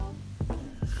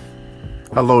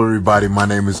Hello, everybody. My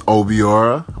name is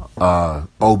Obiora,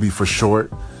 Obi for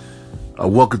short.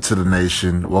 Welcome to the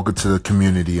nation. Welcome to the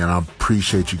community, and I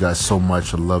appreciate you guys so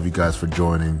much. I love you guys for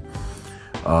joining.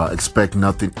 Expect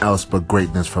nothing else but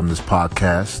greatness from this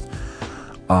podcast.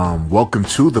 Welcome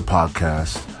to the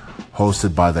podcast,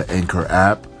 hosted by the Anchor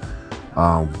app.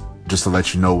 Just to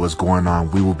let you know what's going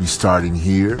on, we will be starting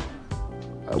here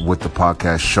with the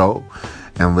podcast show,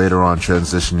 and later on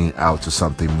transitioning out to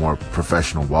something more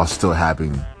professional while still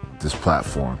having this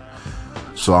platform.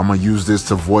 So I'm going to use this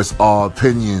to voice all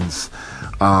opinions,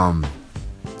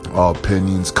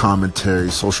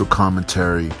 commentary, social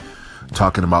commentary,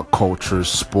 talking about culture,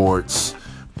 sports,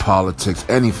 politics,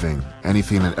 anything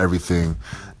and everything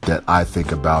that I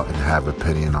think about and have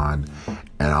opinion on.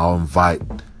 And I'll invite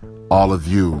all of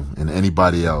you and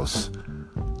anybody else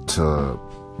to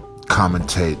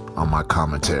commentate on my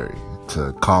commentary,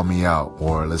 to call me out,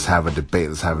 or let's have a debate,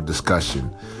 let's have a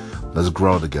discussion, let's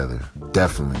grow together.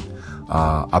 Definitely.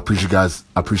 I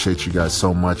appreciate you guys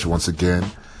so much once again,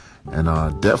 and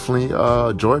definitely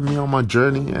join me on my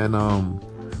journey, and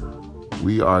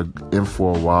we are in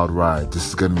for a wild ride. This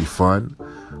is gonna be fun.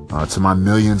 To my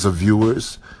millions of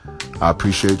viewers, I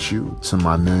appreciate you. To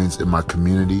my millions in my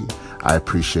community, I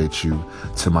appreciate you.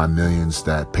 To my millions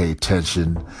that pay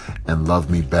attention and love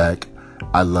me back,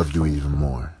 I love you even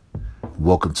more.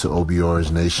 Welcome to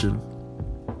Obiora's Nation.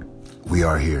 We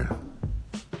are here.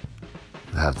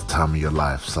 Have the time of your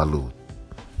life. Salud.